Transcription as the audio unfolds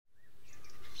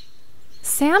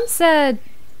Sam said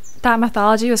that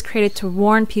mythology was created to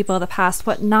warn people of the past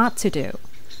what not to do.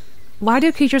 Why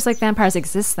do creatures like vampires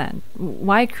exist then?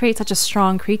 Why create such a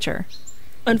strong creature?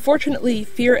 Unfortunately,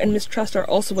 fear and mistrust are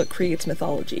also what creates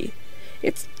mythology.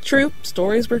 It's true,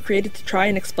 stories were created to try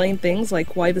and explain things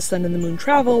like why the sun and the moon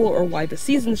travel or why the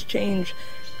seasons change,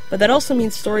 but that also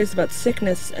means stories about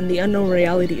sickness and the unknown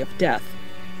reality of death.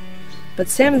 But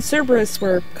Sam and Cerberus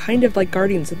were kind of like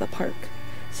guardians of the park.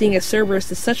 Seeing as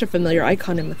Cerberus is such a familiar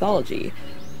icon in mythology,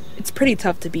 it's pretty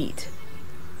tough to beat.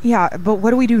 Yeah, but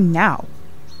what do we do now?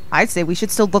 I'd say we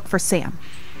should still look for Sam.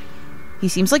 He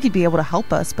seems like he'd be able to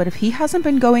help us, but if he hasn't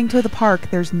been going to the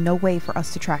park, there's no way for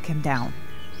us to track him down.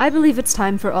 I believe it's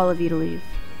time for all of you to leave.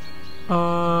 Who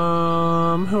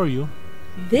are you?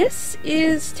 This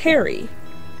is Terry,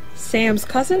 Sam's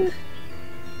cousin.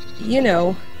 You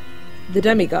know, the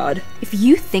demigod. If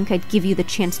you think I'd give you the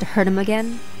chance to hurt him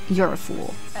again, you're a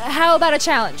fool. How about a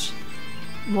challenge?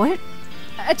 What?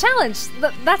 A challenge!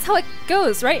 That's how it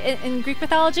goes, right? In Greek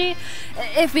mythology?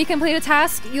 If we complete a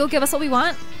task, you'll give us what we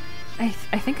want? I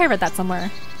think I read that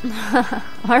somewhere.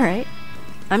 Alright.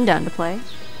 I'm down to play.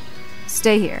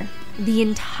 Stay here. The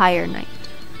entire night.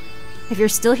 If you're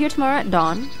still here tomorrow at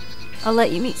dawn, I'll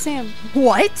let you meet Sam.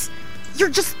 What? You're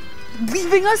just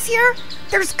leaving us here?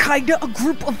 There's kinda a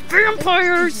group of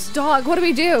vampires! Dog, what do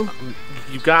we do?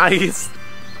 You guys,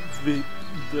 the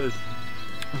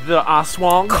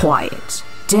Aswang. Quiet.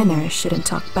 Dinner shouldn't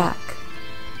talk back.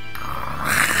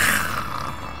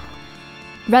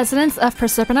 Residents of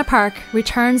Proserpina Park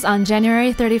returns on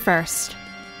January 31st.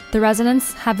 The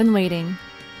residents have been waiting.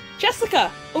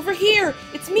 Jessica, over here!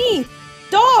 It's me!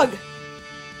 Dog!